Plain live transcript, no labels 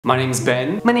My name's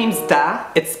Ben. My name's Da.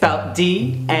 It's spelled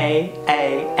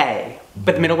D-A-A-A.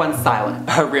 But the middle one's silent.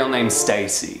 Her real name's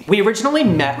Stacy. We originally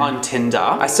met on Tinder.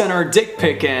 I sent her a dick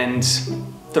pic and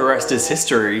the rest is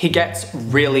history. He gets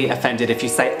really offended if you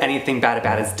say anything bad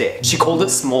about his dick. She called it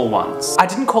small once. I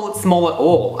didn't call it small at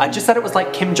all. I just said it was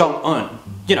like Kim Jong-un.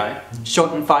 You know,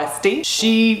 short and feisty.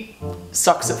 She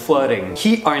sucks at flirting.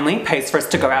 He only pays for us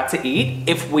to go out to eat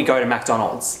if we go to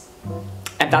McDonald's.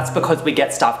 And that's because we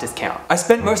get staff discount. I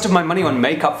spent most of my money on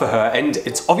makeup for her and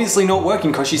it's obviously not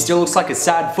working because she still looks like a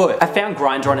sad foot. I found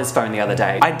Grindr on his phone the other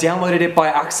day. I downloaded it by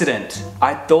accident.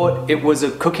 I thought it was a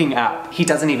cooking app. He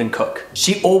doesn't even cook.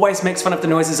 She always makes fun of the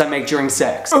noises I make during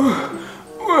sex.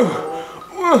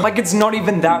 Like it's not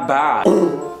even that bad.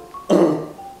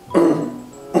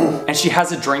 And she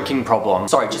has a drinking problem.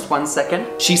 Sorry, just 1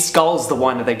 second. She sculls the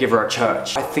wine that they give her at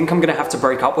church. I think I'm gonna have to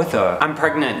break up with her. I'm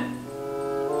pregnant.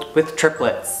 With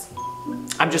triplets.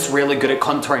 I'm just really good at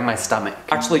contouring my stomach.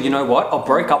 Actually, you know what? I'll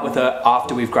break up with her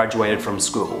after we've graduated from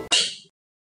school.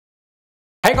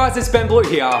 Hey guys, it's Ben Blue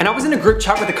here, and I was in a group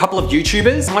chat with a couple of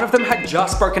YouTubers. One of them had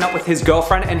just broken up with his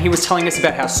girlfriend and he was telling us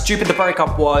about how stupid the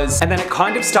breakup was, and then it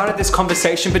kind of started this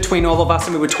conversation between all of us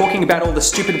and we were talking about all the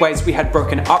stupid ways we had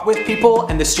broken up with people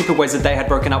and the stupid ways that they had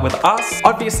broken up with us.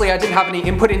 Obviously, I didn't have any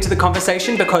input into the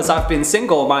conversation because I've been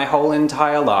single my whole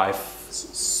entire life.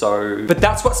 But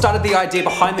that's what started the idea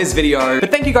behind this video.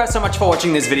 But thank you guys so much for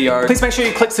watching this video. Please make sure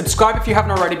you click subscribe if you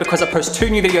haven't already because I post 2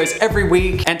 new videos every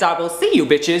week. And I will see you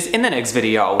bitches in the next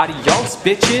video. Adios,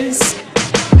 bitches.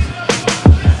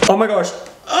 Oh my gosh.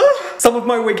 Some of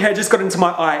my wig hair just got into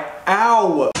my eye.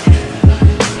 Ow.